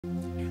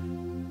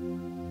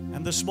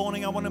And this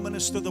morning I want to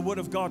minister the Word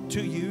of God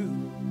to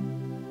you.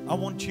 I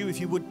want you, if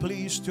you would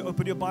please, to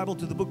open your Bible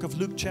to the book of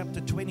Luke chapter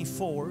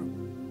 24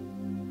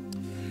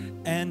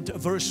 and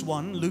verse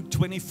 1. Luke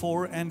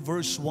 24 and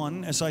verse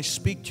 1, as I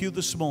speak to you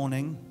this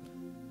morning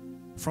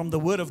from the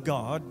Word of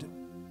God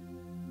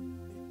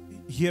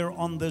here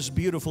on this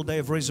beautiful day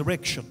of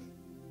resurrection.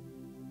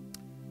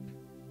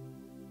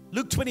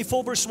 Luke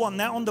 24 verse 1,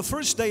 now on the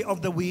first day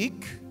of the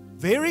week,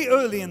 very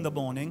early in the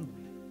morning,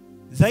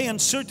 they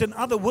and certain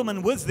other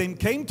women with them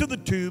came to the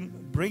tomb,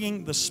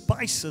 bringing the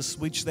spices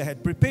which they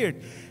had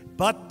prepared.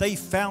 But they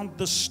found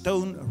the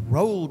stone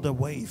rolled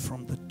away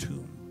from the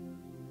tomb.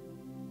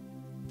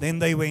 Then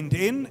they went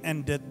in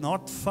and did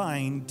not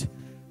find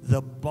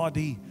the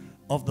body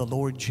of the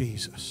Lord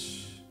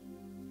Jesus.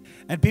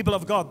 And people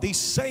of God, these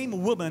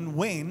same women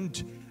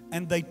went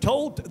and they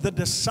told the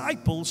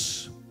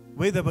disciples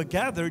where they were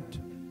gathered,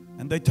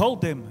 and they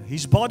told them,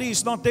 His body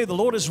is not there, the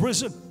Lord is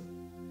risen.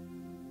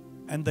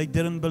 And they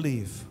didn't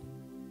believe.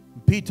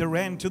 Peter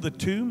ran to the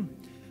tomb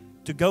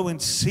to go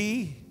and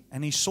see,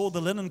 and he saw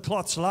the linen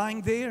cloths lying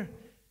there,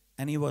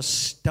 and he was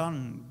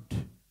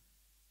stunned.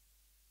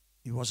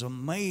 He was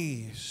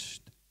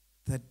amazed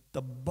that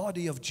the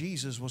body of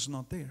Jesus was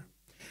not there.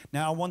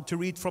 Now I want to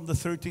read from the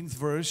 13th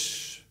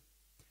verse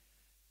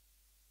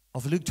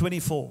of Luke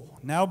 24.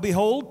 Now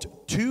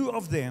behold, two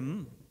of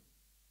them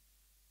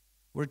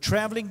were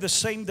traveling the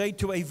same day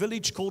to a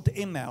village called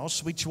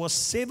Emmaus, which was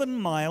 7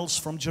 miles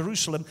from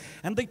Jerusalem,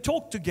 and they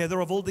talked together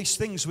of all these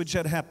things which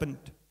had happened.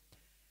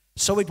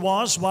 So it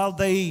was, while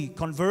they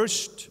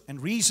conversed and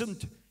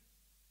reasoned,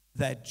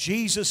 that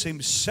Jesus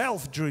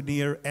himself drew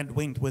near and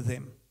went with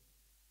them.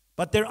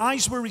 But their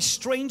eyes were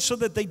restrained so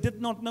that they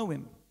did not know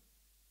him.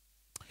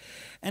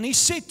 And he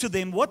said to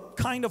them, what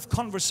kind of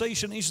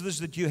conversation is this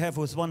that you have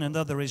with one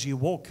another as you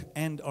walk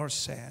and are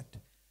sad?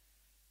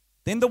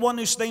 Then the one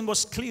whose name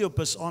was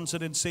Cleopas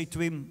answered and said to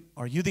him,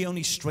 are you the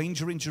only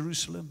stranger in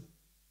Jerusalem?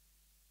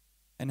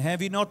 And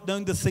have you not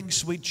known the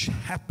things which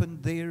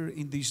happened there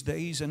in these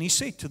days? And he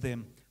said to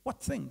them,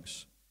 what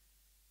things?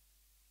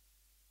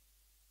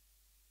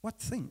 What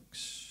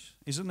things?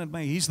 Isn't it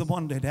me? He's the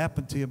one that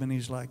happened to him, and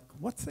he's like,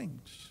 what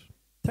things?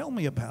 Tell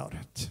me about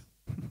it.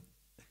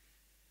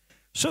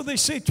 So they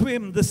said to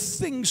him, the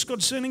things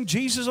concerning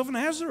Jesus of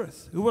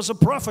Nazareth, who was a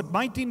prophet,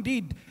 mighty in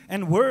deed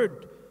and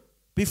word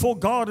before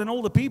God and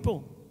all the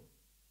people.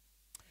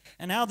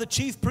 And how the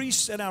chief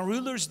priests and our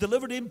rulers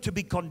delivered him to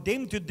be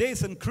condemned to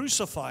death and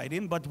crucified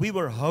him. But we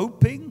were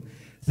hoping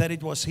that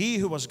it was he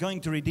who was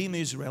going to redeem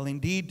Israel.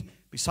 Indeed,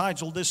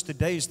 besides all this,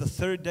 today is the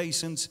third day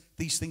since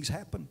these things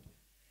happened.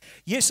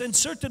 Yes, and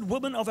certain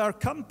women of our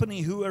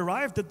company who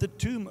arrived at the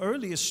tomb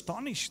early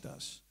astonished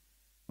us.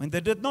 When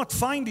they did not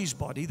find his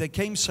body, they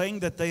came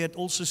saying that they had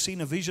also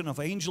seen a vision of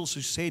angels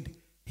who said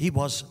he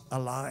was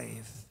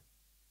alive.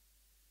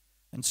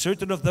 And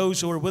certain of those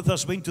who were with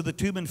us went to the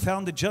tomb and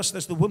found it just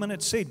as the woman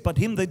had said, but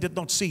him they did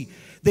not see.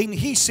 Then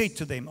he said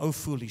to them, O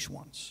foolish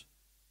ones,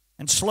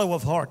 and slow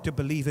of heart to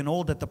believe in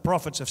all that the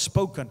prophets have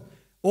spoken.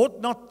 Ought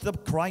not the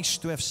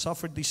Christ to have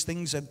suffered these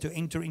things and to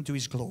enter into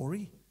his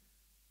glory?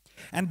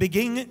 And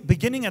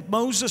beginning at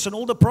Moses and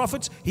all the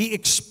prophets, he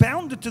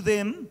expounded to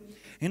them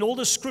in all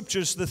the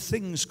scriptures the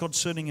things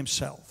concerning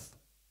himself.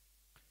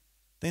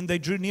 Then they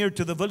drew near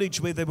to the village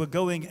where they were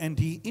going, and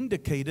he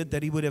indicated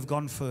that he would have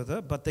gone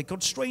further, but they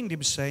constrained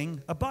him,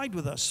 saying, abide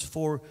with us,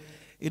 for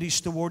it is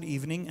toward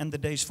evening, and the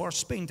day is far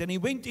spent. And he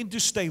went in to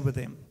stay with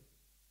them.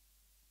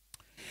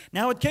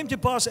 Now it came to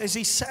pass, as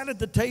he sat at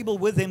the table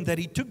with them, that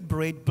he took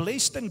bread,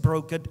 blessed and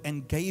broke it,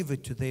 and gave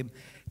it to them.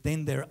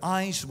 Then their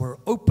eyes were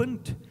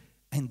opened,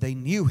 and they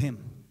knew him,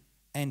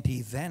 and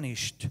he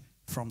vanished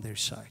from their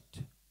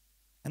sight.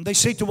 And they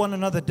said to one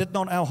another, did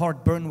not our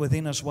heart burn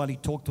within us while he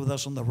talked with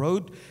us on the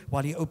road,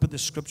 while he opened the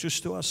scriptures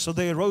to us? So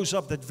they arose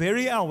up that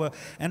very hour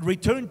and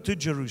returned to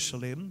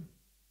Jerusalem,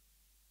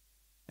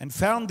 and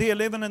found the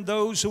 11 and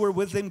those who were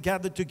with them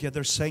gathered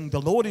together, saying, the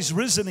Lord is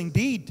risen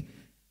indeed,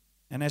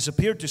 and has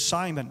appeared to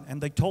Simon. And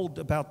they told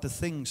about the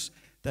things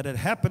that had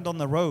happened on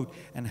the road,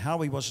 and how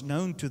he was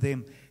known to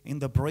them in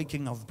the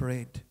breaking of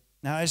bread.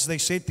 Now as they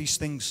said these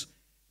things,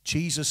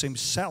 Jesus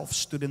himself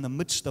stood in the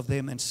midst of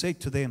them and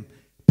said to them,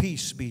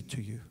 peace be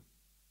to you.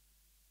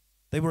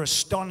 They were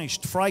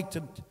astonished,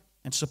 frightened,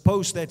 and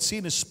supposed they had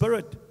seen a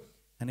spirit.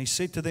 And he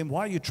said to them,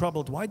 why are you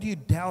troubled? Why do you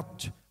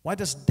doubt? Why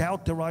does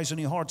doubt arise in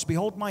your hearts?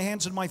 Behold my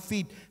hands and my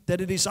feet, that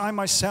it is I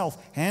myself.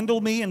 Handle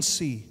me and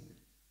see.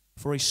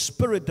 For a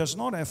spirit does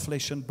not have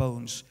flesh and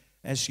bones,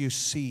 as you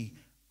see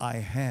I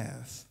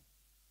have.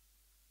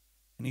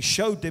 And he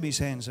showed them his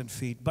hands and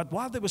feet. But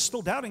while they were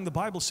still doubting, the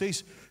Bible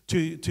says,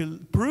 to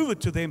prove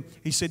it to them,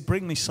 he said,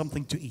 bring me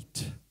something to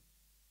eat.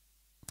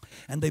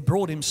 And they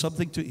brought him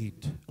something to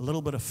eat, a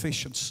little bit of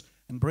fish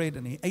and bread,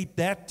 and he ate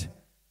that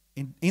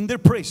in their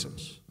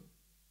presence.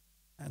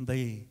 And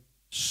they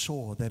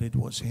saw that it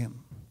was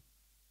him.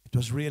 It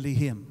was really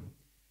him,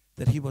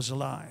 that he was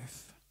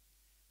alive,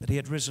 that he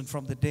had risen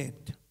from the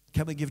dead.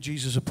 Can we give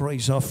Jesus a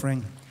praise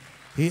offering?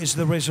 He is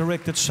the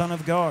resurrected Son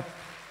of God.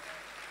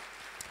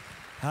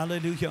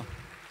 Hallelujah.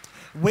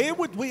 Where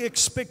would we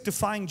expect to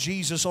find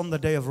Jesus on the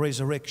day of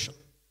resurrection?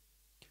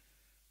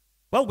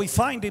 Well, we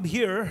find him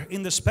here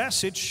in this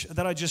passage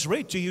that I just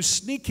read to you,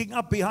 sneaking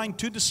up behind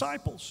 2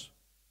 disciples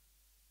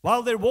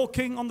while they're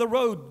walking on the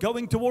road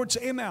going towards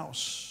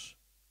Emmaus.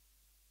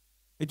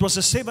 It was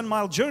a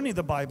 7-mile journey,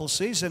 the Bible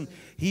says, and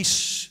he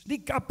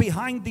sneaked up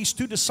behind these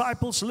 2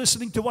 disciples,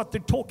 listening to what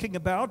they're talking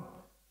about.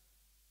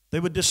 They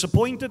were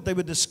disappointed, they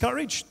were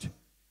discouraged,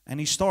 and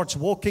he starts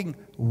walking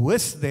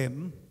with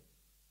them.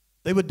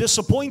 They were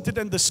disappointed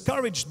and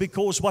discouraged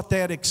because what they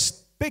had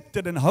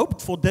expected and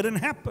hoped for didn't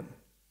happen.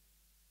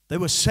 They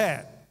were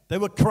sad. They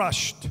were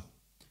crushed.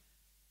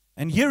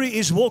 And here he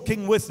is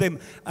walking with them.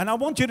 And I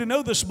want you to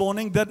know this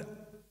morning that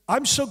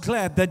I'm so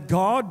glad that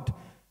God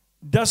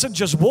doesn't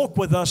just walk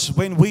with us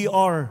when we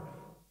are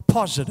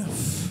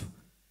positive.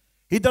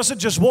 He doesn't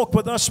just walk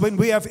with us when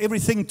we have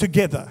everything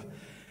together.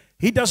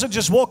 He doesn't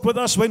just walk with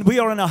us when we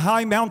are on a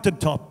high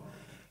mountaintop.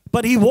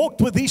 But he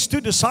walked with these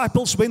 2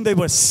 disciples when they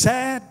were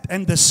sad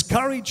and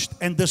discouraged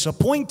and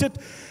disappointed.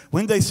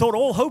 When they thought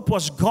all hope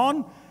was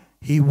gone,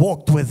 he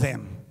walked with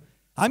them.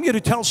 I'm here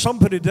to tell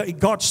somebody that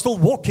God's still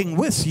walking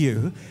with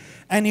you,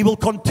 and he will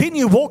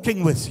continue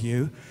walking with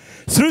you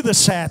through the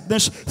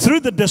sadness,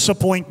 through the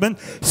disappointment,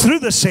 through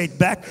the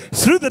setback,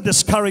 through the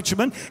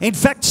discouragement. In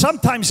fact,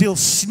 sometimes he'll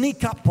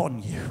sneak up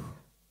on you.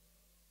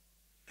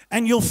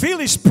 And you'll feel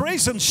his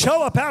presence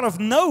show up out of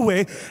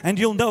nowhere, and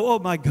you'll know, oh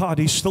my God,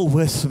 he's still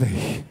with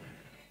me.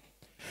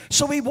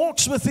 So he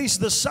walks with his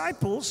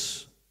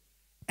disciples,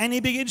 and he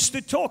begins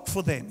to talk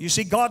for them. You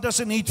see, God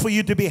doesn't need for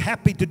you to be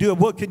happy to do a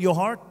work in your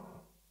heart.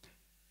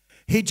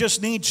 He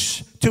just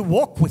needs to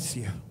walk with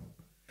you.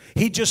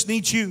 He just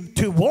needs you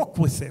to walk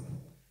with him.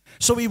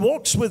 So he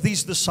walks with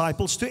these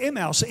disciples to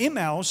Emmaus.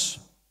 Emmaus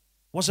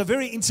was a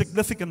very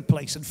insignificant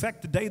place. In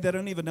fact, today they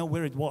don't even know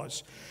where it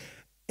was.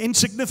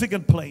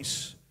 Insignificant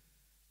place.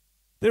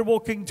 They're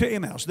walking to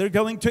Emmaus. They're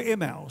going to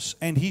Emmaus.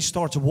 And he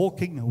starts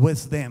walking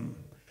with them.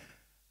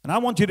 And I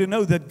want you to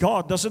know that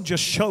God doesn't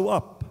just show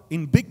up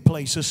in big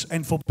places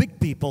and for big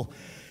people.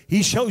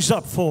 He shows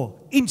up for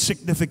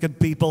insignificant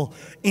people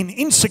in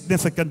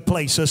insignificant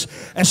places,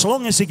 as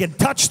long as he can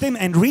touch them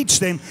and reach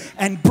them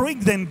and bring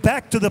them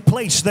back to the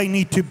place they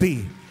need to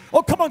be.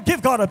 Oh, come on,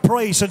 give God a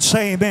praise and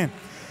say amen.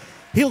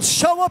 He'll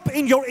show up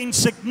in your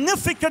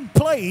insignificant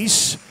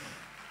place,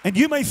 and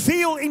you may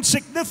feel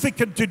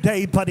insignificant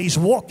today, but he's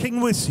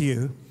walking with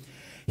you.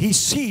 He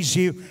sees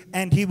you,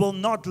 and he will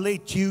not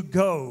let you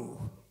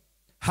go.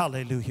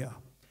 Hallelujah.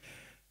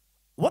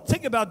 One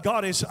thing about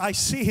God is I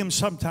see him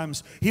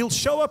sometimes. He'll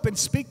show up and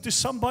speak to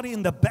somebody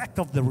in the back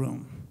of the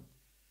room.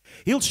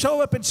 He'll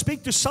show up and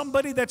speak to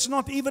somebody that's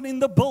not even in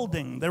the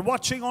building. They're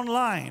watching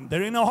online.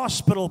 They're in a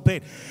hospital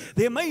bed.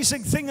 The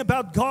amazing thing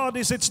about God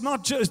is it's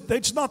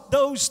not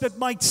those that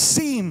might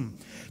seem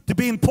to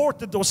be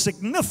important or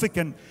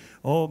significant.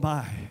 Oh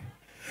my.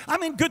 I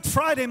mean, Good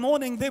Friday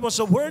morning, there was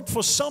a word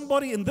for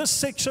somebody in this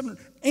section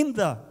in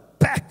the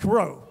back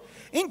row.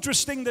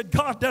 Interesting that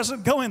God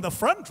doesn't go in the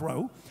front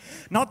row.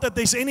 Not that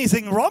there's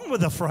anything wrong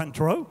with the front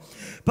row,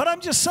 but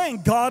I'm just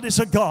saying God is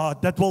a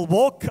God that will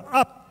walk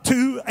up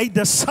to a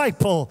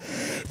disciple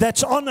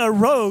that's on a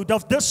road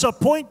of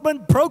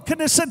disappointment,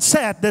 brokenness, and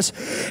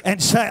sadness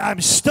and say,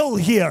 I'm still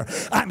here.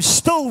 I'm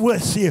still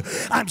with you.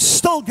 I'm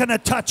still going to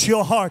touch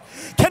your heart.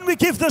 Can we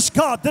give this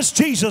God, this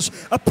Jesus,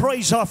 a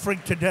praise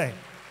offering today?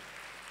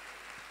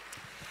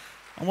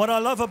 And what I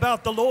love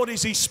about the Lord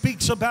is he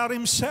speaks about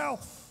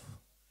himself.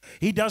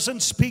 He doesn't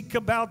speak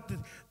about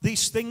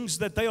these things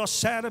that they are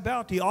sad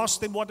about. He asks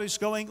them what is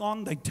going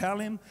on. They tell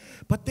him.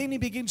 But then he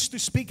begins to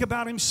speak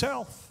about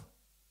himself.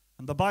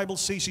 And the Bible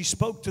says he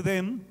spoke to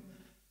them.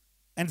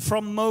 And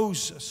from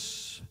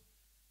Moses,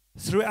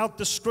 throughout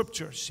the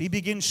scriptures, he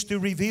begins to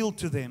reveal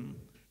to them,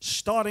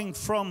 starting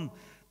from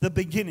the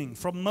beginning,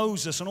 from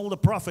Moses and all the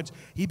prophets,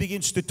 he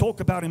begins to talk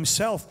about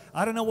himself.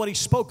 I don't know what he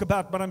spoke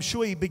about, but I'm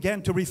sure he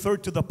began to refer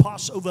to the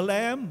Passover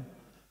lamb.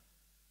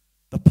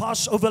 The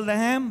Passover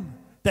lamb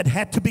that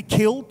had to be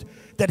killed,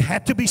 that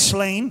had to be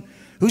slain,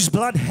 whose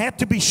blood had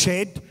to be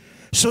shed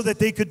so that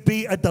there could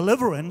be a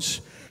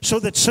deliverance, so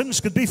that sins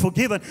could be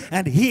forgiven.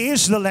 And he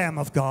is the Lamb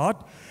of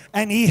God,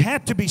 and he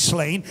had to be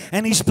slain,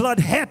 and his blood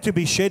had to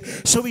be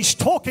shed. So he's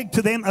talking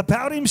to them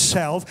about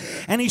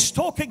himself, and he's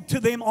talking to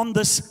them on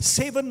this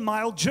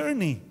 7-mile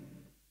journey.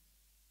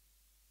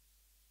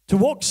 To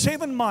walk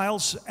 7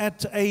 miles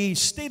at a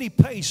steady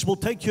pace will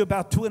take you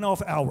about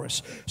 2.5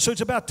 hours. So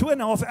it's about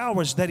 2.5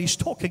 hours that he's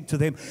talking to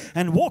them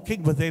and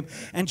walking with them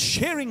and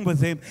sharing with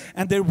them.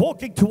 And they're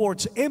walking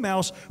towards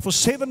Emmaus for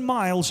 7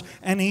 miles,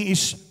 and he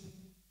is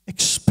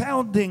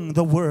expounding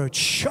the word,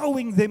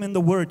 showing them in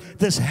the word.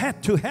 This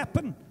had to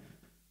happen.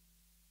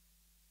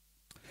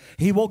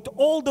 He walked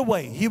all the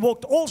way. He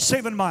walked all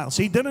 7 miles.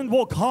 He didn't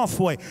walk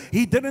halfway.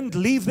 He didn't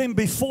leave them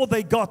before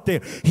they got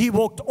there. He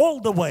walked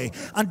all the way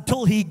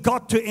until he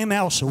got to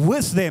Emmaus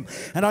with them.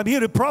 And I'm here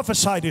to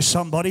prophesy to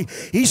somebody.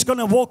 He's going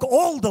to walk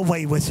all the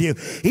way with you.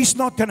 He's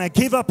not going to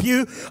give up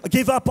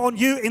on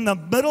you in the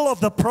middle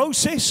of the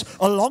process,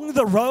 along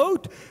the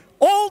road,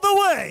 all the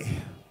way.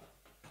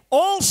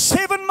 All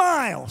 7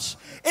 miles,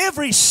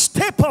 every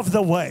step of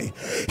the way,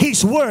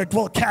 His word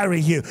will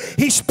carry you.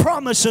 His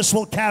promises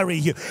will carry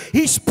you.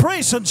 His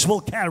presence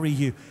will carry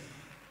you.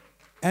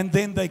 And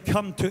then they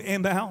come to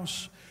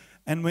Emmaus.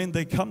 And when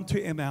they come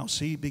to Emmaus,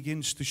 He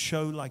begins to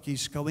show like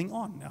He's going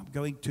on. I'm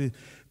going to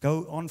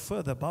go on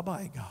further.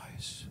 Bye-bye,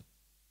 guys.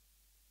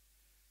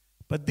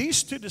 But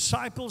these 2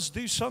 disciples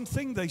do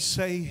something. They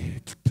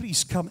say,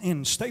 please come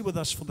in. Stay with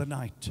us for the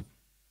night.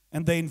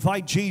 And they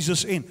invite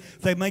Jesus in.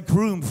 They make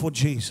room for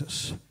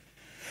Jesus.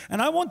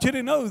 And I want you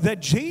to know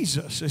that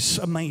Jesus is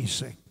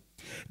amazing.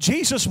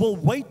 Jesus will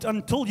wait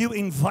until you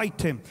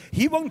invite Him.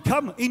 He won't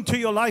come into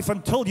your life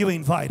until you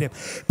invite Him.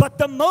 But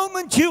the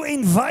moment you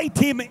invite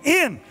Him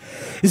in,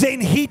 then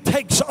He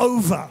takes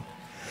over.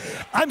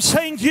 I'm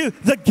saying to you,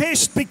 the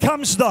guest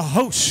becomes the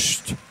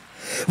host.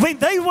 When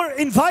they were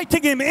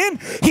inviting Him in,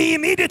 He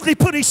immediately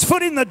put His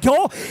foot in the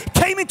door,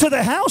 came into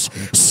the house,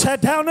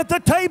 sat down at the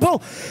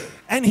table,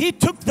 and He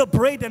took the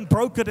bread and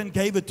broke it and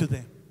gave it to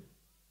them.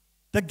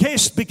 The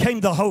guest became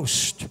the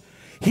host.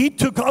 He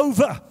took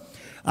over.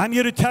 I'm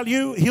here to tell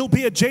you, He'll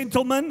be a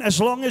gentleman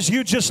as long as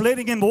you're just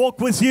letting Him walk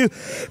with you.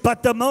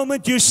 But the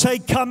moment you say,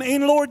 come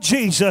in, Lord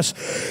Jesus,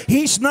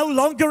 He's no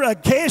longer a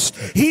guest.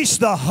 He's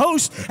the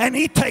host, and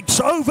He takes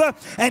over,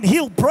 and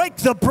He'll break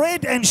the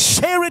bread and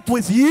share it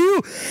with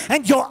you,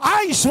 and your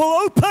eyes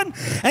will open,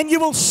 and you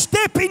will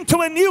step into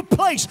a new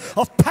place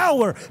of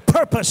power,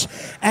 purpose,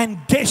 and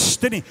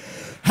destiny.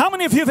 How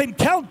many of you have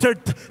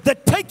encountered the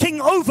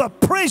taking over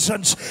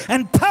presence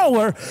and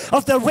power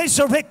of the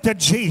resurrected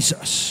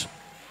Jesus?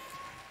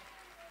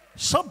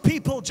 Some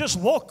people just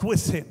walk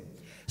with Him.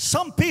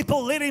 Some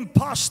people let Him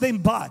pass them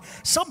by.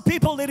 Some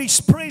people let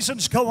His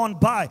presence go on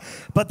by.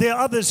 But there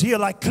are others here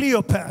like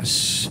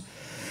Cleopas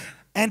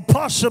and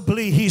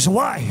possibly his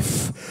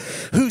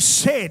wife, who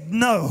said,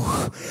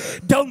 no,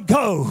 don't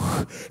go,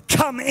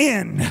 come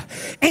in,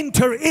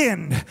 enter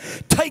in,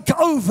 take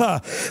over.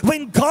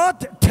 When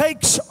God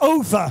takes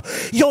over,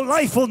 your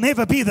life will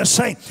never be the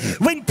same.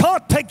 When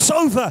God takes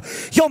over,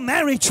 your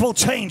marriage will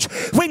change.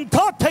 When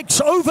God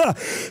takes over,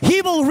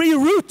 He will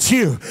reroute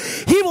you.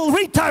 He will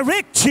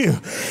redirect you.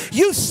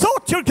 You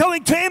thought you're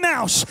going to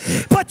Emmaus,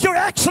 but you're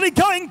actually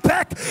going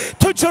back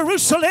to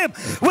Jerusalem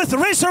with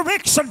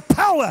resurrection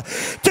power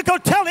to go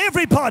tell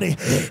everybody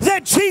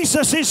that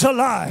Jesus is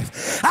alive.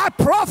 I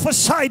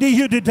prophesy to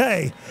you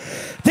today,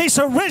 there's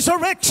a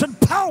resurrection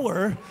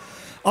power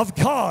of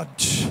God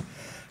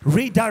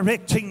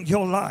redirecting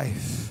your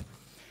life.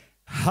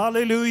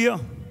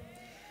 Hallelujah.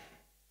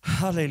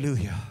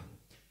 Hallelujah.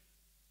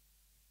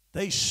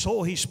 They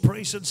saw His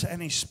presence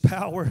and His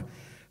power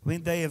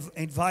when they have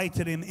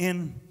invited Him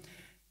in,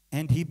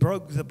 and He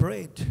broke the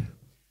bread,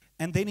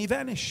 and then He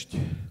vanished.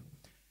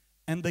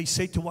 And they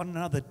said to one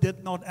another,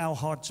 did not our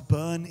hearts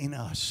burn in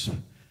us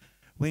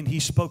when He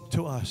spoke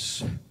to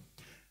us?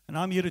 And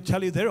I'm here to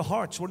tell you, their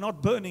hearts were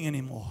not burning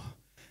anymore.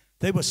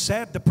 They were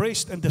sad,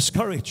 depressed, and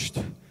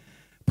discouraged,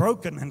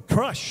 broken and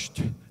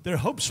crushed. Their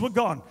hopes were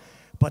gone.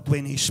 But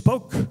when He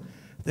spoke,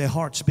 their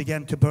hearts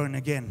began to burn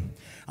again.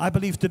 I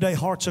believe today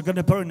hearts are going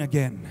to burn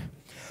again.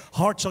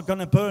 Hearts are going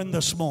to burn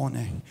this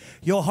morning.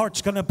 Your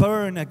heart's going to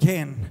burn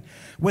again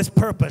with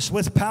purpose,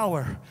 with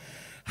power.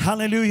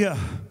 Hallelujah.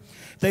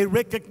 They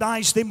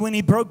recognized Him when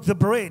He broke the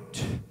bread.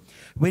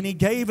 When He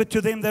gave it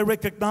to them, they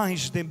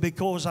recognized Him,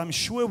 because I'm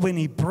sure when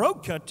He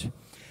broke it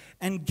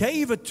and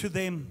gave it to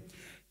them,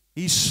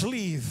 His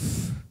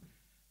sleeve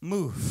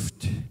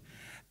moved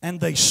and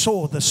they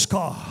saw the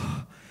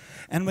scar.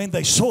 And when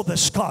they saw the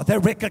scar, they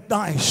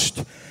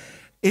recognized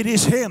it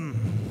is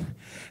Him.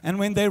 And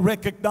when they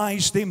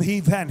recognized Him, He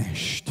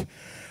vanished.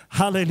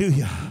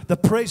 Hallelujah. The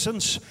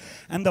presence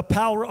and the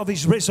power of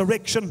His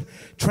resurrection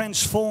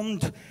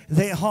transformed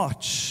their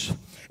hearts.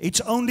 It's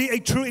only a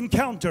true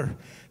encounter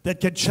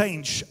that can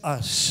change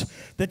us,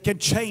 that can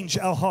change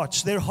our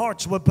hearts. Their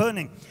hearts were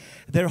burning.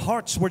 Their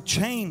hearts were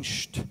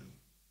changed.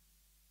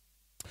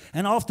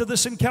 And after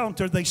this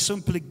encounter, they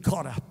simply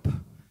got up.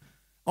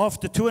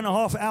 After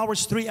 2.5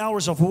 hours, 3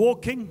 hours of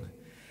walking,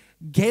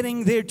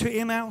 getting there to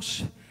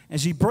Emmaus,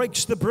 as He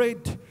breaks the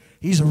bread,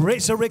 His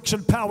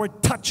resurrection power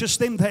touches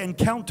them. They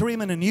encounter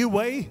Him in a new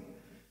way.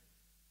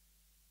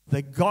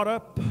 They got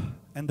up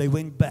and they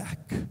went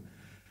back.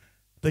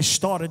 They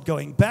started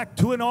going back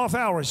 2.5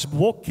 hours,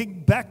 walking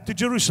back to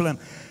Jerusalem,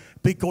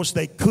 because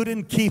they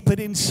couldn't keep it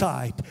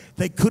inside.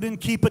 They couldn't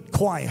keep it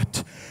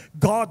quiet.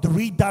 God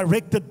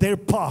redirected their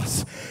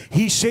path.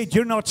 He said,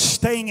 you're not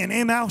staying in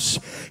Emmaus.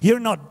 You're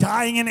not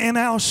dying in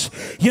Emmaus.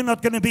 You're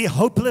not going to be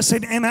hopeless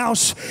in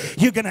Emmaus.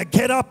 You're going to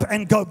get up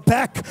and go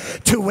back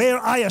to where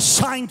I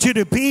assigned you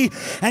to be.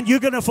 And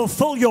you're going to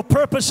fulfill your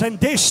purpose and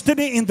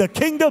destiny in the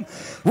kingdom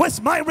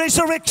with my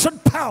resurrection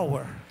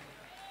power.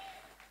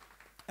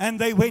 And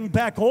they went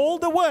back all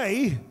the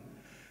way.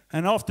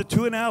 And after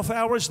 2.5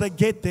 hours, they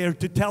get there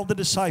to tell the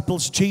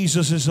disciples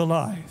Jesus is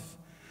alive.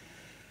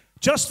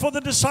 Just for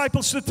the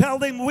disciples to tell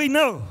them, we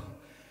know.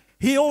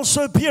 He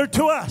also appeared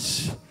to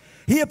us.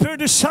 He appeared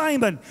to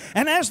Simon.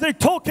 And as they're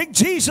talking,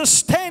 Jesus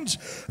stands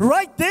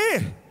right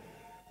there.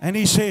 And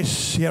He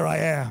says, here I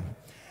am.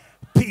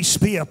 Peace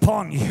be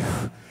upon you.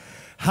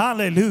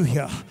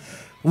 Hallelujah.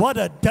 What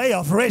a day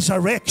of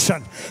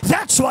resurrection.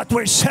 That's what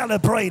we're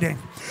celebrating.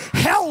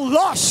 Hell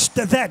lost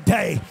that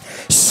day.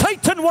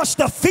 Satan was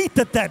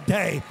defeated that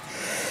day.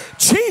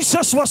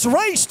 Jesus was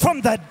raised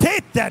from the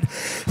dead.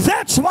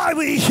 That's why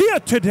we're here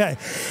today.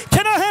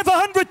 Can I have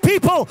 100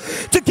 people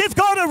to give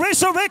God a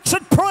resurrection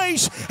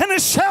praise and a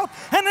shout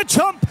and a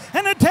jump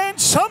and a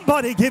dance?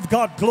 Somebody give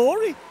God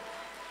glory.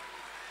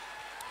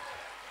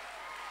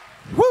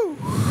 Woo!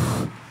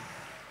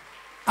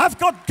 I've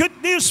got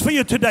good news for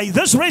you today.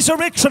 This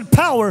resurrection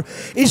power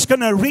is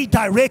going to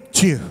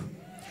redirect you,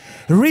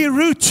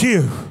 reroute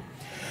you.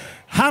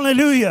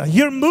 Hallelujah.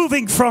 You're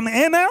moving from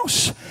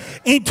Emmaus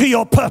into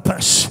your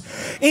purpose,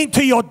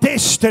 into your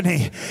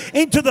destiny,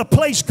 into the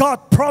place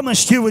God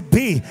promised you would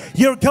be.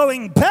 You're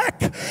going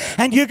back,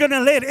 and you're going to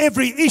let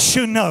every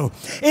issue know,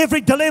 every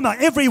dilemma,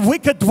 every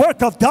wicked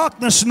work of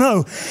darkness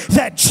know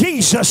that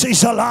Jesus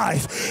is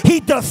alive.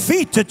 He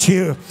defeated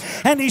you,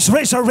 and His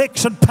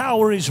resurrection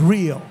power is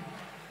real.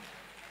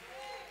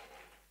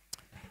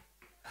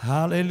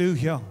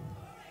 Hallelujah.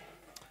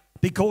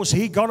 Because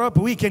He got up,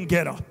 we can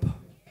get up.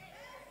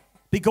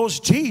 Because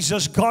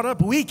Jesus got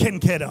up, we can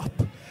get up.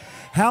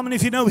 How many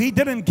of you know He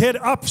didn't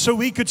get up so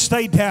we could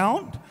stay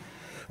down?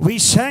 We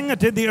sang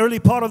it in the early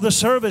part of the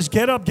service.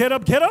 Get up, get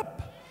up, get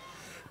up.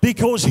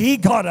 Because He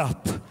got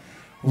up,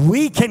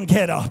 we can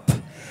get up.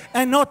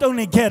 And not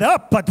only get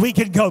up, but we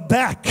can go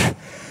back.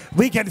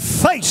 We can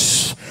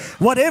face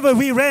whatever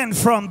we ran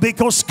from,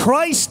 because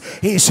Christ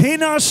is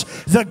in us,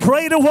 the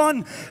greater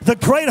one, the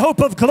great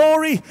hope of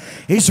glory.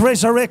 His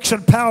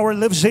resurrection power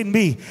lives in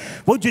me.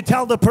 Would you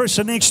tell the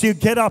person next to you,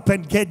 get up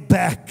and get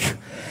back?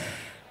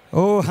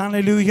 Oh,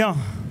 hallelujah.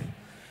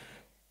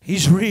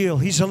 He's real.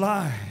 He's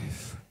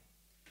alive.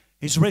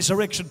 His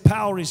resurrection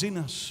power is in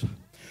us.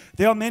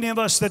 There are many of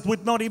us that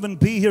would not even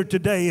be here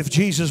today if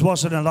Jesus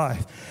wasn't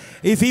alive.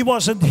 If He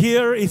wasn't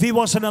here, if He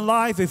wasn't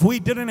alive, if we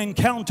didn't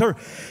encounter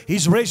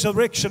His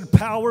resurrection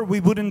power,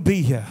 we wouldn't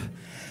be here.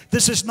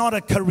 This is not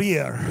a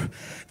career.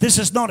 This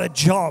is not a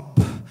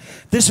job.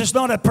 This is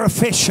not a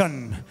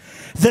profession.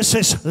 This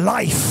is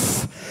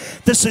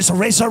life. This is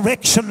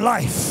resurrection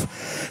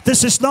life.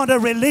 This is not a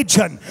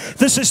religion.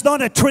 This is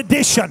not a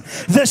tradition.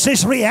 This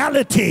is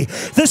reality.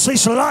 This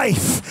is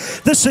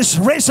life. This is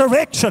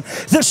resurrection.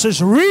 This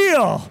is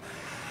real.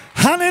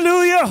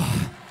 Hallelujah.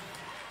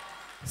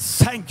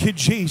 Thank you,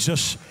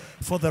 Jesus,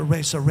 for the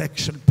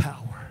resurrection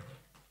power.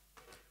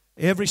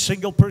 Every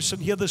single person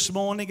here this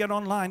morning and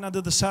online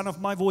under the sound of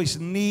my voice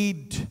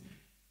need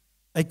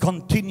a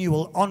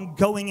continual,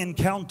 ongoing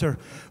encounter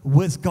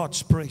with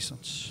God's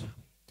presence,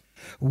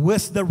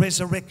 with the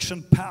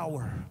resurrection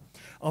power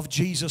of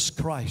Jesus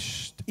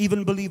Christ.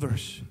 Even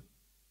believers,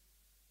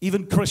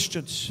 even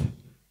Christians,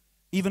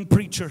 even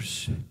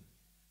preachers,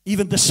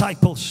 even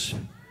disciples.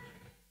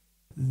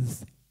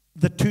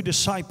 The two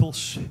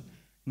disciples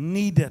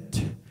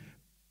needed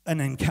an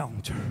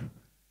encounter,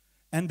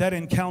 and that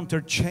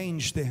encounter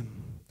changed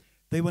them.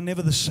 They were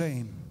never the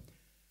same.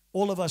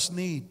 All of us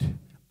need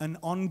an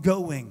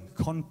ongoing,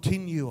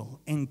 continual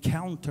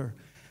encounter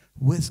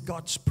with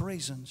God's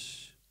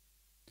presence.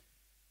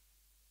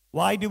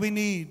 Why do we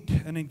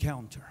need an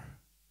encounter?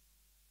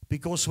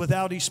 Because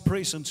without His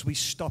presence, we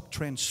stop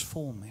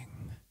transforming.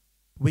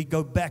 We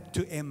go back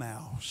to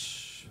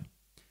Emmaus.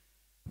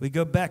 We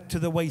go back to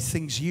the way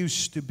things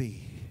used to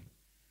be.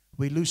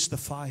 We lose the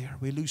fire.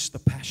 We lose the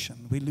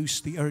passion. We lose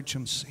the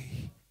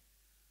urgency.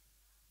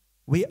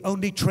 We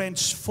only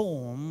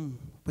transform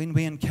when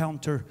we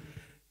encounter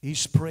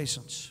His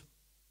presence.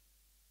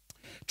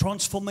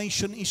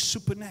 Transformation is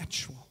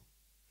supernatural.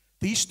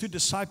 These two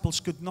disciples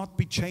could not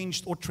be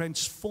changed or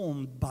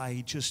transformed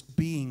by just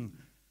being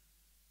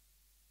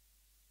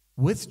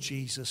with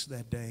Jesus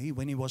that day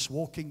when He was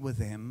walking with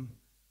them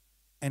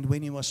and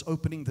when He was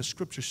opening the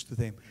scriptures to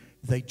them.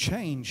 They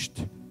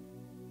changed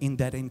in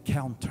that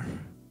encounter.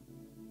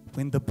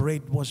 When the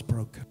bread was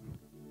broken,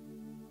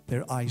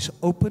 their eyes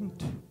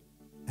opened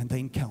and they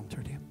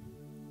encountered Him.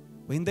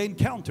 When they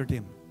encountered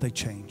Him, they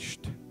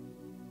changed.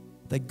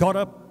 They got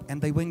up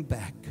and they went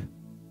back.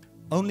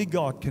 Only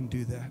God can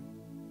do that.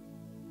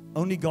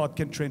 Only God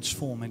can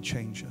transform and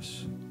change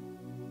us.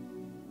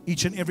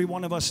 Each and every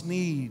one of us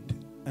need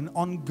an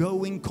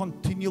ongoing,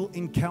 continual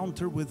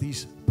encounter with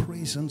His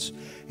presence,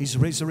 His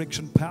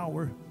resurrection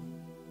power,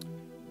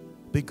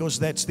 because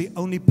that's the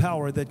only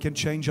power that can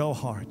change our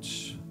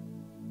hearts.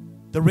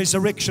 The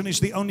resurrection is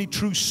the only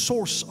true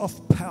source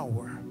of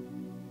power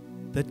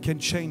that can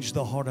change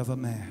the heart of a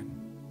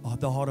man or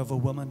the heart of a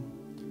woman.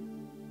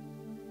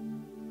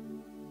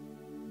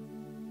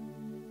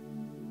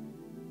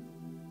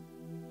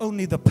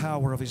 Only the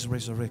power of His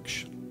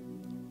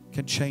resurrection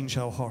can change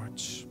our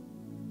hearts.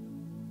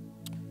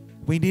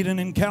 We need an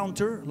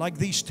encounter like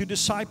these two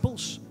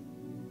disciples,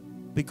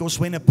 because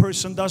when a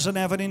person doesn't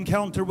have an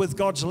encounter with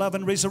God's love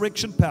and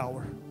resurrection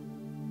power,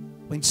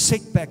 when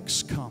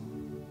setbacks come,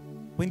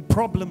 when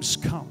problems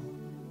come,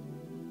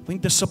 when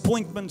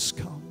disappointments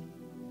come,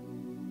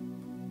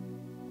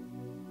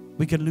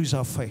 we can lose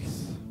our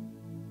faith.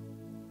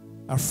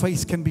 Our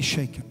faith can be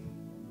shaken.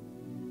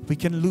 we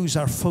can lose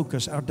our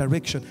focus, our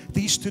direction.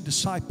 These two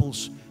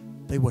disciples,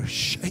 they were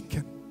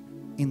shaken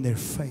in their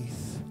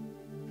faith.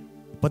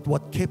 But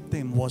what kept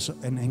them was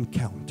an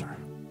encounter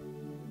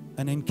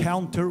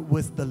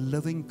with the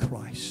living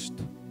Christ,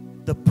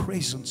 the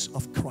presence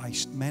of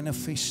Christ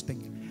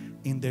manifesting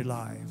in their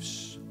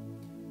lives.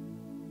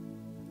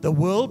 The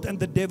world and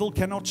the devil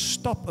cannot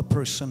stop a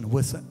person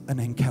with an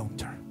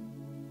encounter.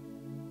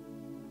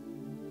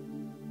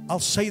 I'll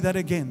say that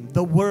again.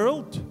 The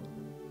world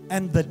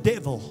and the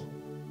devil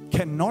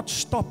cannot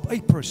stop a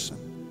person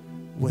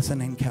with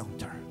an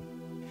encounter.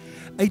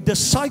 A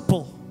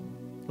disciple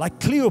like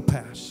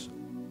Cleopas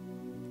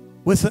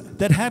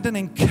that had an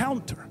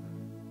encounter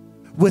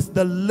with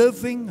the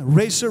living,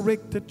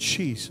 resurrected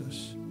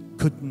Jesus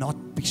could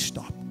not be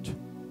stopped,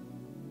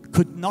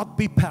 could not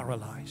be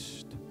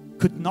paralyzed,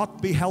 could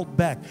not be held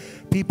back.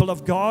 People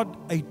of God,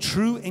 a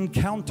true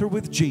encounter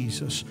with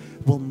Jesus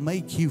will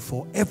make you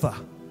forever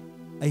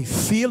a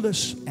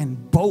fearless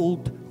and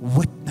bold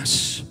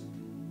witness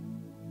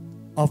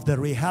of the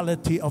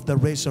reality of the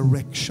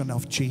resurrection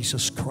of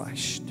Jesus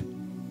Christ.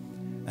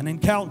 An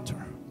encounter.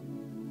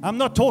 I'm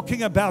not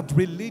talking about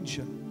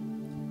religion.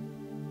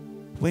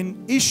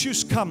 When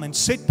issues come and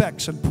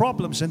setbacks and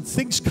problems and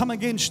things come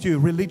against you,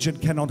 religion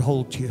cannot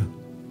hold you.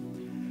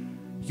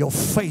 Your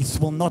faith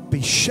will not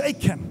be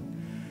shaken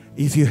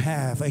if you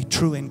have a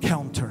true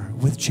encounter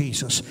with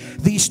Jesus.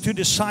 These two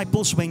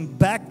disciples went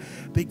back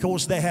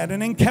because they had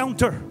an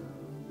encounter.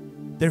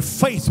 Their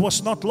faith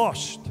was not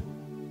lost.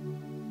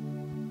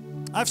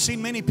 I've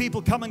seen many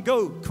people come and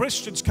go,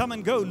 Christians come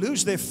and go,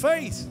 lose their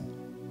faith.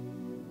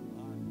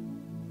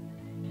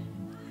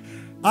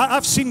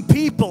 I've seen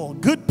people,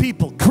 good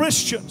people,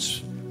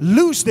 Christians,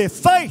 lose their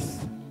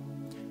faith,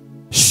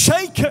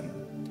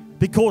 shaken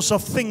because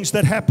of things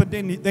that happened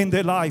in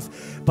their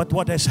life. But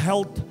what has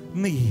held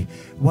me,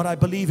 what I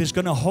believe is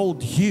going to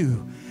hold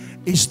you,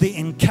 is the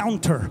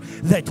encounter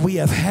that we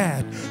have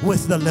had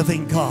with the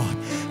living God.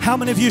 How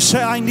many of you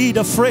say, I need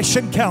a fresh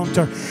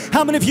encounter?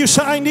 How many of you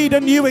say, I need a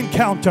new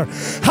encounter?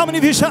 How many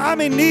of you say,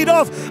 I'm in need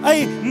of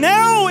a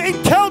now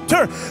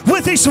encounter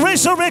with His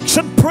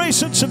resurrection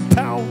presence and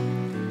power?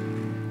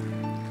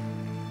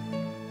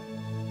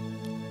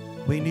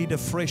 We need a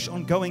fresh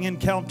ongoing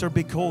encounter,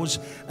 because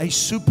a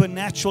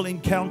supernatural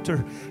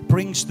encounter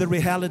brings the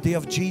reality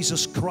of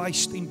Jesus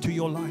Christ into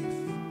your life.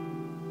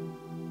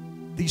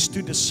 These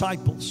two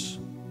disciples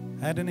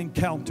had an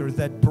encounter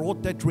that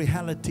brought that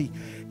reality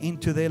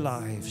into their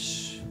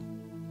lives.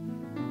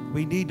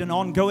 We need an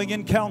ongoing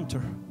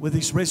encounter with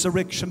His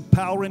resurrection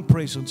power and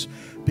presence,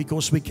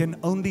 because we can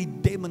only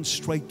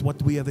demonstrate what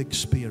we have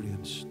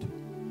experienced.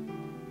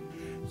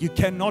 You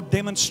cannot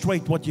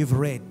demonstrate what you've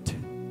read.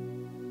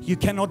 You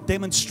cannot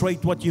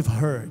demonstrate what you've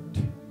heard.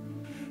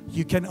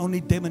 You can only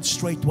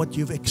demonstrate what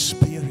you've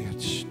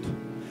experienced.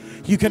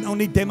 You can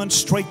only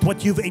demonstrate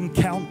what you've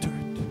encountered.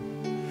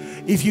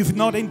 If you've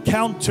not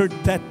encountered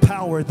that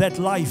power, that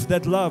life,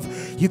 that love,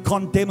 you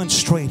can't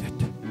demonstrate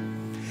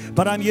it.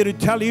 But I'm here to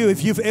tell you,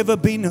 if you've ever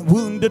been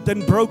wounded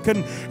and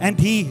broken, and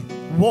He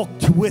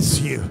walked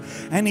with you,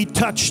 and He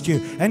touched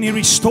you, and He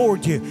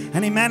restored you,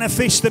 and He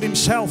manifested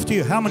Himself to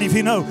you, how many of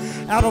you know,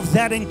 out of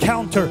that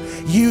encounter,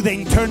 you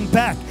then turn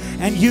back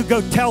and you go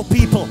tell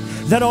people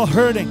that are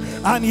hurting,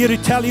 I'm here to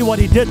tell you what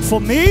He did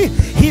for me,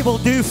 He will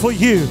do for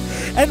you.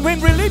 And when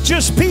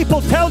religious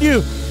people tell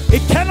you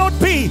it cannot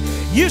be,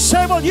 you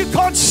say, well, you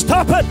can't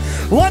stop it.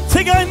 One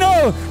thing I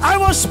know, I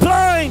was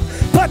blind,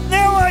 but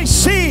now I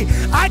see.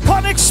 I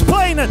can't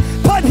explain it,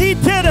 but He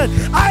did it.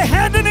 I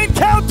had an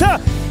encounter.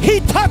 He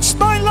touched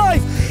my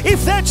life.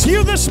 If that's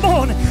you this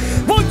morning,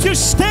 won't you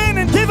stand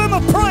and give Him a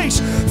praise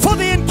for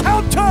the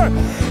encounter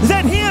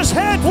that He has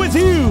had with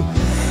you,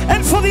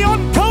 and for the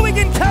ongoing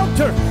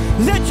encounter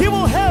that you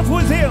will have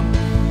with Him?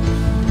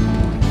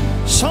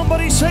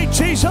 Somebody say,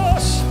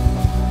 Jesus.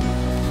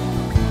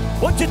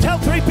 Won't you tell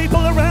 3 people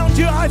around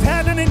you, I've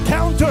had an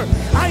encounter.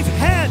 I've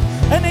had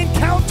an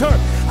encounter.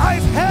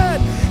 I've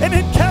had an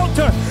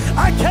encounter.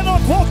 I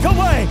cannot walk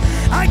away.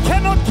 I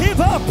cannot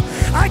give up.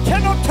 I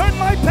cannot turn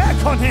my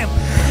back on Him.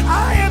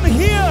 I am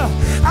here.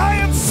 I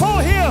am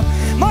for Him.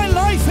 My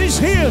life is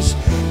His.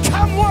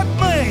 Come what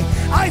may.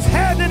 I've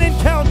had an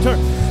encounter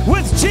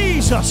with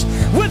Jesus,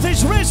 with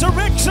His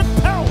resurrection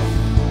power.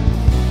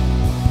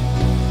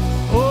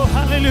 Oh,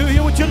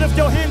 hallelujah. Would you lift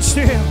your hands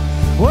to Him?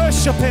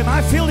 Worship Him.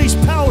 I feel His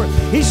power,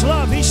 His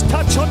love, His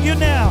touch on you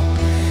now.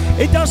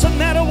 It doesn't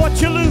matter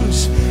what you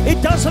lose.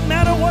 It doesn't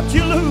matter what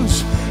you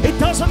lose. It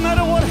doesn't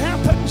matter what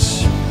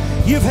happens.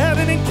 You've had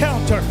an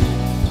encounter.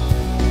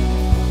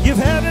 You've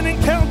had an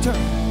encounter.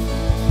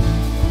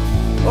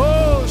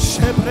 Oh,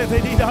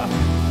 Shebrevedida.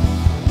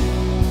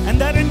 And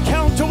that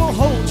encounter will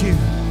hold you.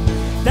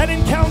 That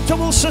encounter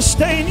will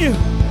sustain you.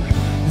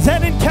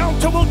 That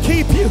encounter will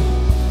keep you.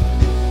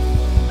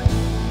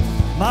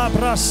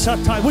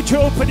 Would you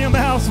open your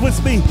mouth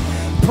with me?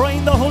 Pray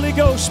in the Holy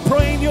Ghost.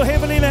 Pray in your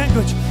heavenly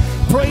language.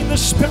 Pray in the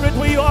Spirit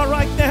where you are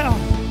right now.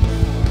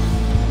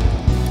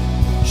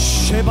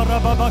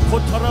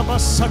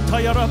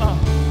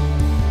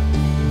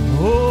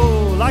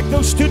 Oh, like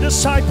those 2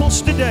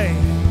 disciples today.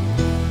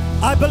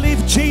 I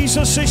believe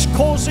Jesus is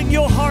causing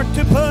your heart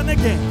to burn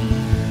again.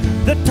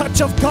 The touch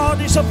of God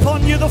is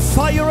upon you. The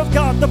fire of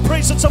God, the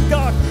presence of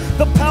God,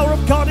 the power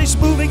of God is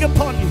moving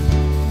upon you.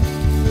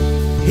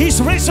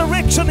 His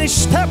resurrection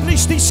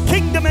established His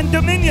kingdom and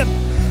dominion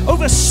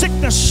over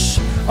sickness,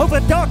 over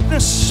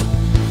darkness.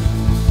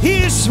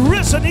 He is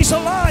risen, He's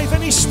alive,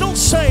 and He still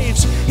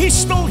saves, He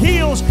still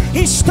heals,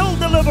 He still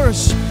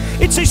delivers.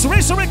 It's His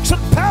resurrection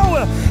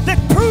power that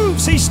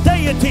proves His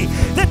deity,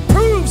 that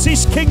proves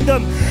His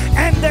kingdom,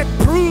 and that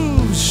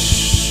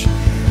proves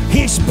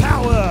His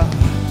power.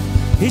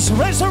 His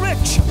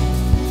resurrection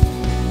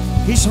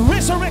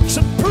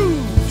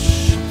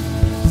proves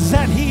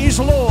that He is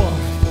Lord.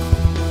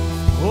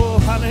 Oh,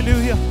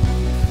 hallelujah.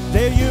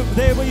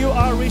 There where you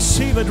are,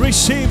 receive it,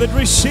 receive it,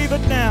 receive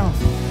it now.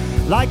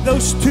 Like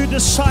those two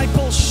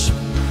disciples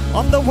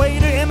on the way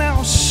to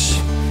Emmaus,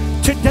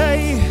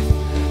 today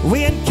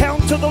we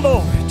encounter the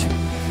Lord.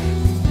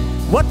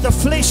 What the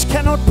flesh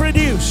cannot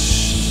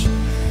produce,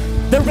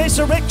 the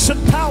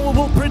resurrection power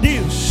will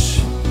produce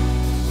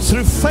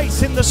through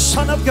faith in the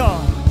Son of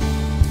God.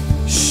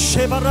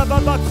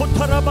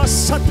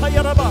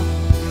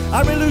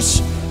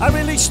 I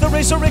release the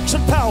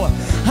resurrection power.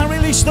 I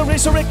release the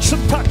resurrection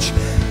touch.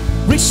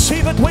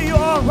 Receive it where you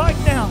are right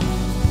now.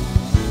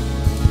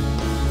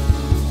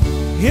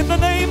 In the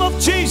name of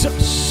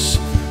Jesus.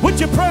 Would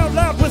you pray out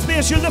loud with me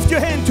as you lift your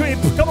hand to Him?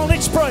 Come on,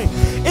 let's pray.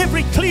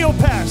 Every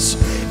Cleopas,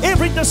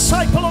 every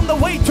disciple on the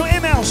way to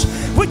Emmaus,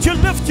 would you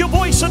lift your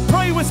voice and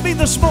pray with me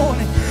this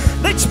morning?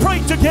 Let's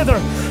pray together.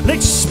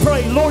 Let's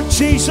pray. Lord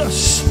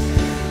Jesus,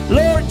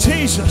 Lord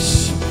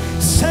Jesus,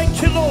 thank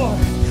you, Lord,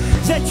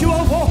 that you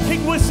are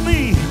walking with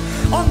me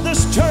on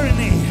this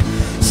journey.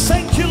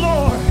 Thank you,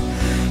 Lord,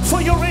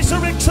 for your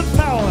resurrection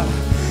power,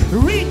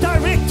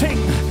 redirecting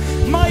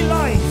my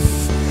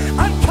life.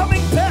 I'm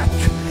coming back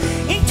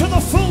into the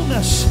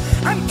fullness.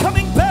 I'm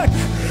coming back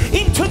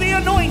into the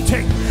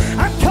anointing.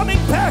 I'm coming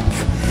back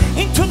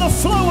into the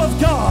flow of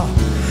God.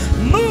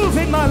 Move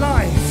in my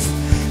life.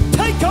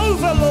 Take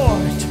over,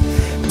 Lord.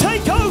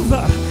 Take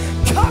over.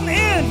 Come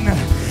in.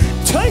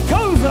 Take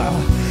over.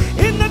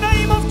 In the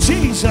name of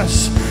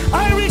Jesus,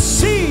 I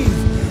receive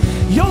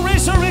your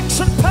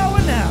resurrection power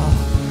now.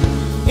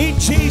 In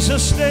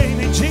Jesus' name,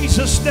 in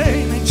Jesus'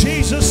 name, in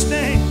Jesus'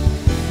 name.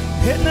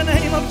 In the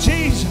name of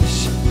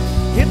Jesus.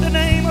 In the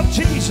name of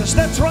Jesus.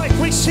 That's right.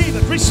 Receive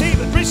it. Receive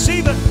it.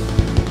 Receive it.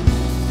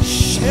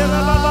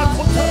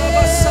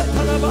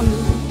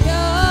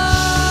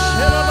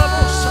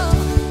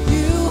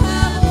 You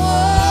have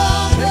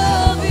won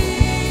the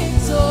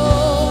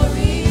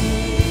victory.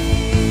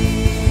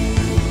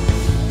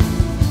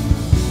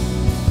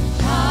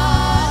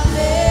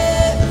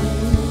 Hallelujah.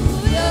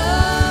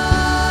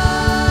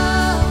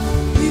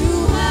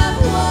 You have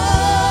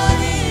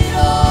won it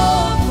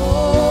all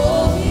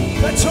for me.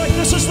 That's right.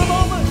 This is the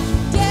moment.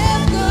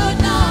 Death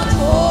could not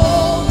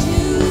hold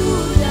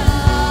you down.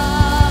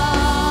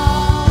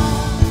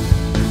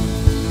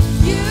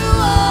 You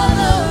are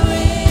the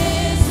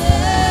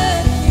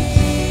risen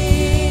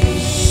King,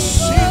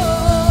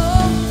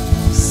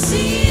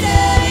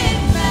 seated in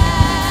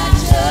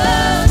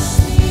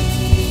majesty.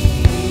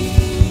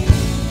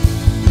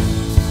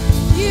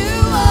 You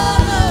are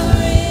the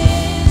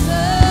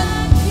risen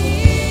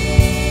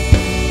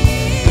King.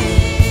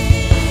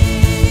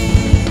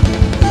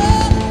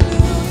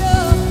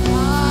 Hallelujah.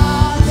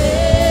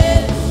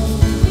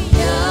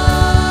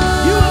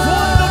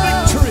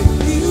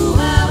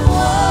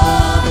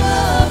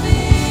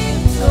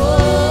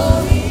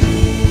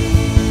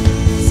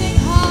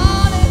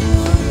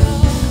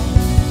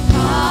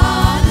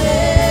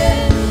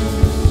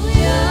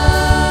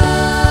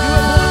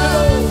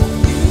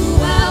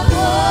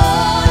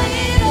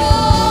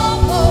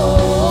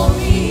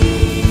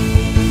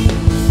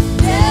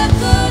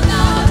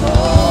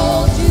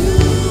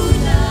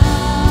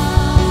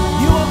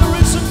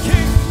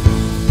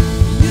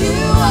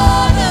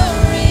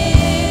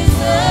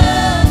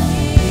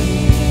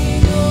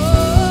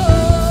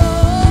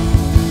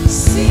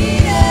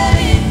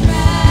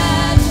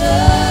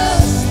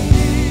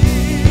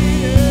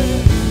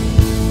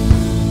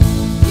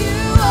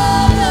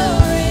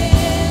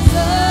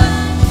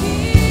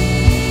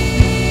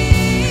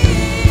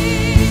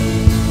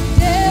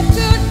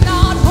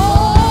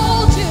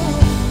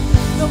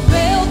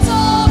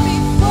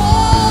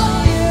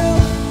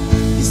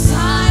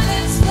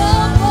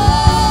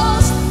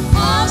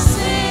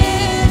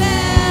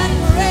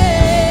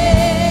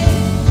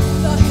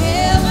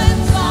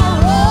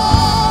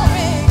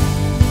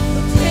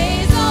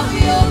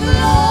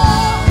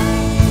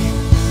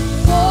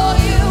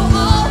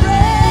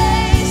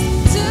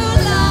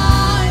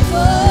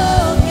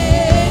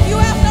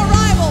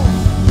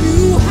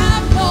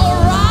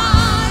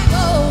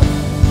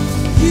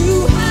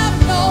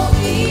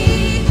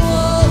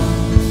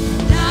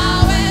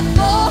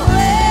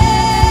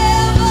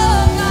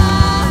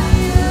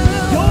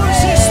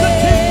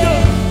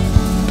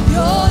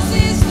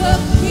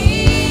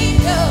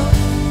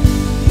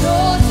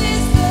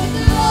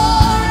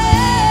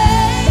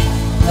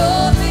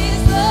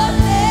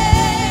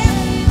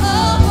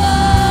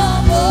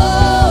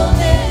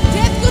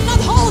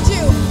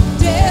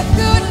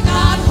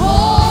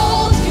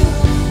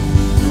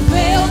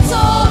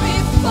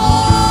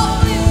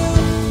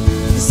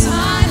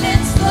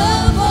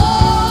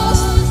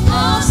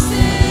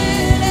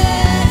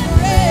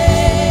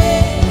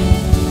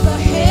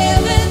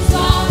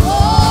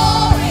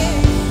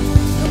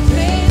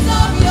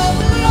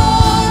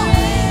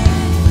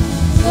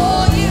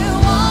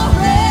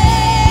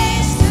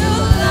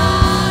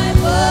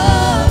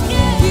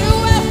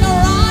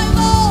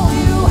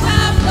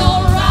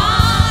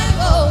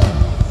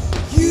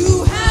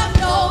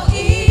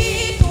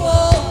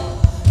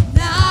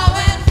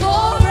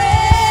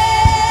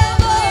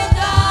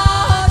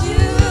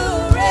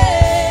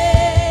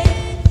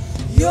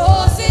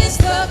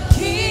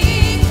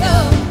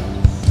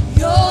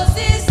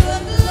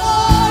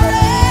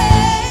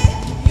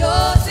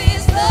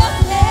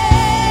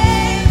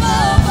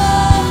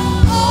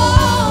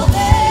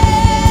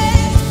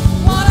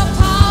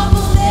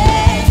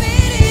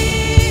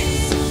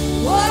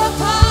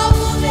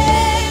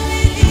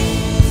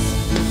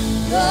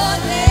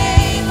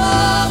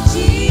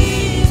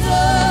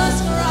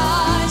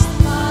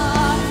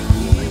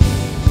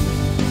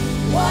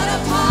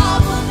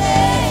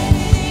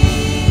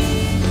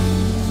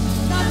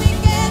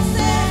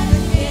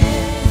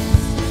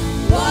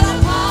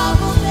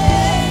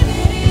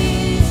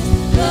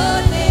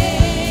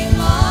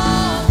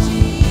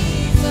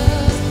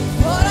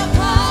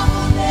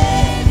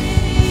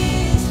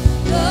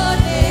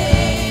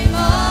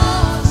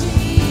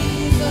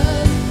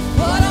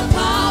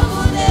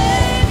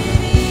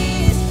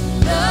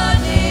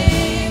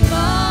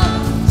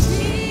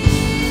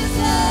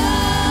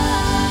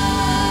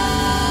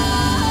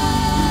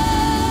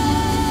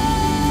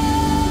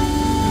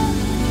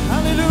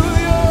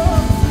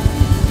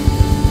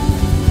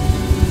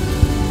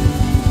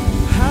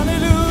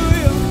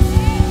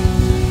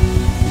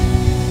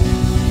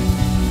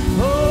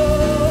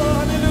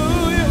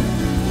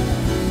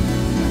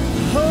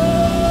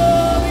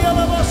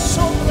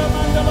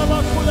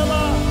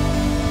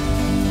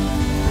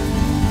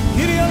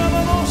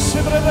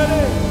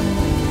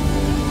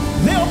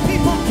 There are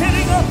people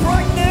getting up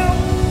right now.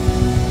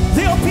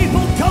 There are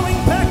people going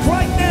back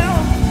right now.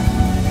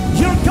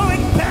 You're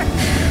going back.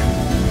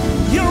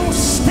 You're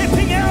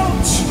stepping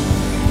out.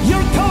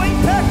 You're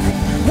going back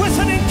with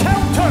an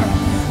encounter,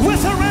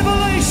 with a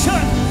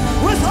revelation,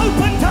 with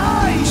opened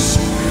eyes,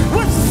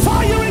 with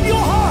fire in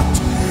your heart,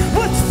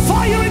 with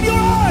fire in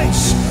your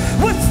eyes,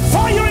 with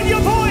fire in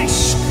your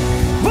voice,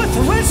 with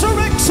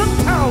resurrection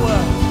power.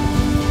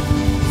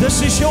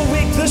 This is your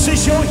week, this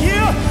is your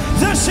year,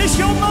 this is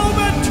your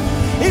moment.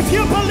 If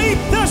you believe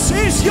this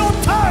is your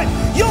time,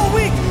 your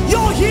week,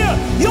 your year,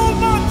 your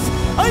month,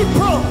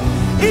 April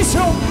is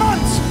your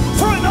month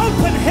for an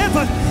open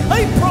heaven.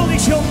 April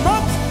is your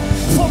month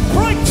for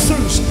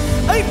breakthroughs.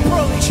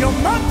 April is your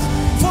month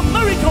for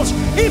miracles.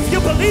 If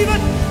you believe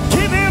it,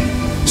 give him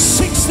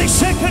 60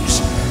 seconds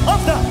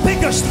of the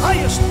biggest,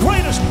 highest,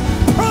 greatest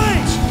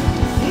praise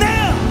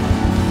now.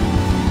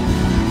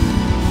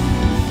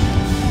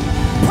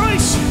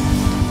 Praise.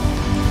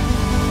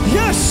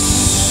 Yes.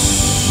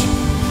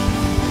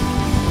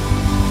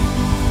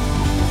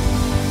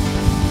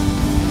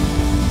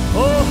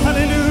 Oh,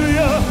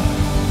 hallelujah.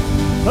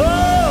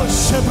 Oh,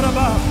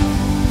 Shebraba.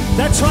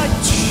 That's right.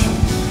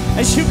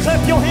 As you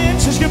clap your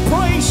hands, as you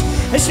praise,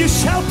 as you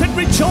shout and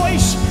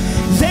rejoice,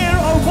 there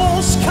are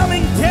walls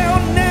coming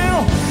down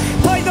now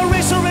by the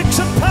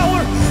resurrection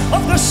power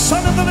of the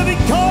Son of the living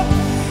God.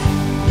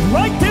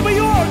 Right there where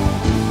you are.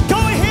 Go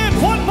ahead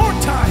one more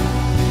time.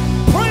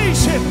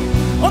 Praise him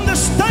on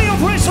this day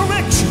of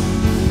resurrection.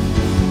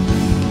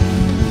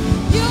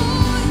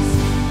 Yours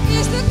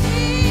is the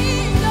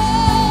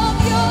kingdom,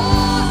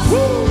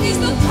 yours is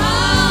the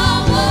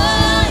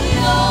power,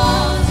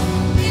 yours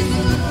is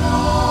the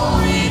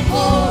glory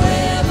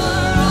forever.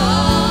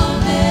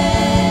 Amen.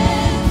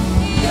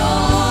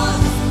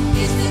 Yours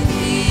is the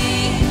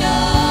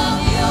kingdom,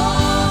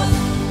 yours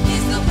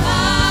is the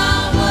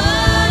power,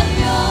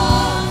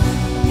 yours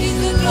is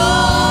the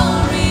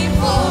glory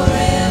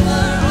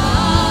forever.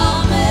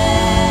 Amen.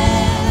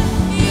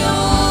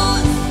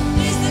 Yours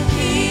is the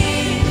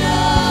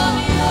kingdom,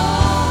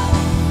 yours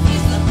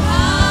is the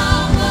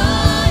power,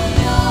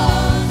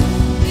 yours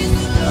is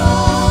the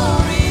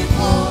glory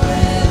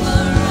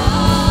forever.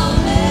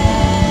 Amen.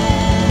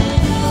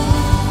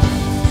 Yours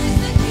is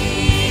the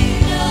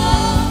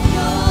kingdom,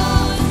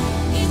 yours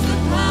is the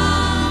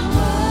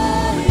power,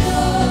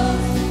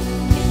 yours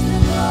is the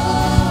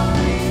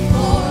glory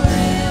forever.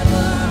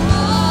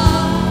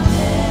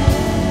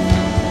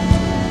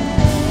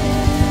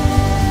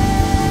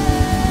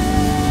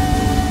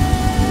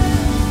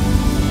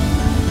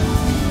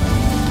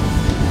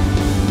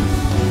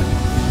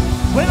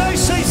 When I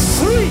say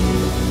three,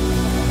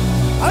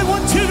 I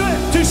want you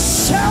to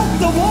shout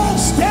the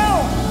walls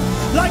down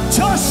like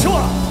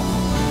Joshua,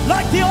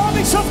 like the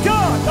armies of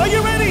God. Are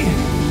you ready?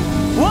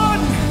 1,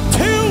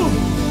 2,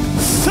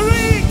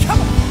 3.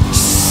 Come on.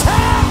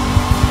 Shout!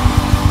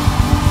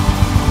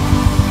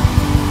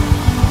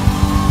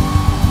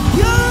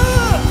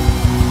 Yeah!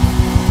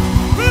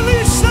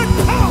 Release that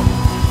power.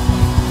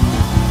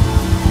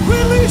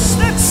 Release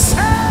that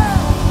sound.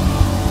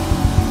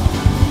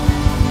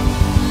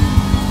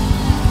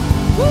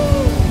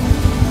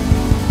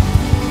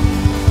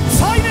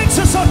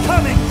 Finances are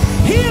coming.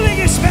 Healing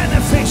is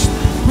manifest.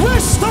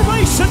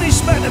 Restoration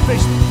is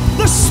manifest.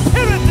 The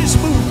Spirit is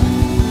moving.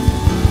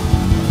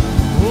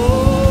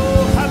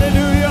 Oh,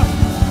 hallelujah.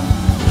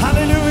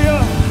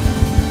 Hallelujah.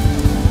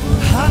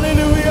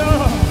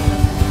 Hallelujah.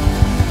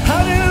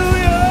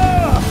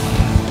 Hallelujah.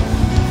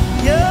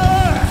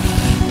 Yeah.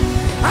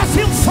 I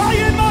feel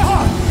fire in my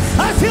heart.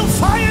 I feel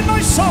fire in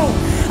my soul.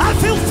 I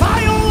feel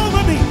fire all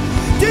over me.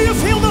 Do you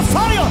feel the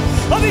fire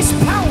of his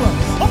power,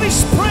 of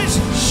his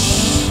presence?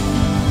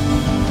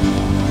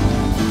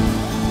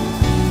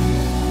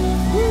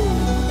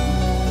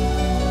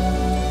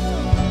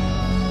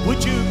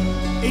 Would you,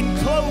 in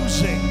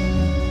closing,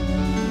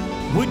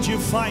 would you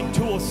find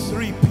 2 or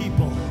 3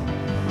 people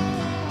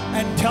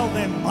and tell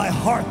them, my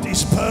heart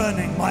is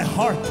burning, my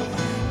heart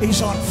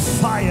is on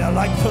fire,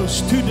 like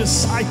those 2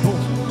 disciples.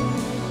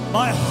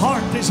 My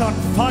heart is on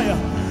fire,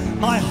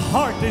 my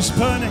heart is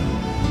burning.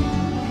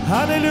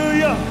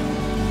 Hallelujah.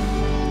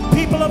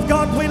 People of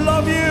God, we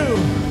love you.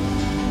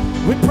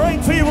 We're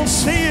praying for you. We'll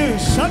see you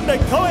Sunday.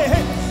 Go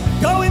ahead.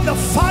 Go in the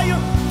fire.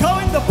 Go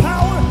in the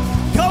power.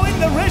 Go in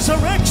the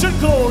resurrection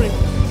glory.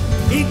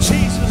 In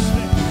Jesus'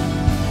 name.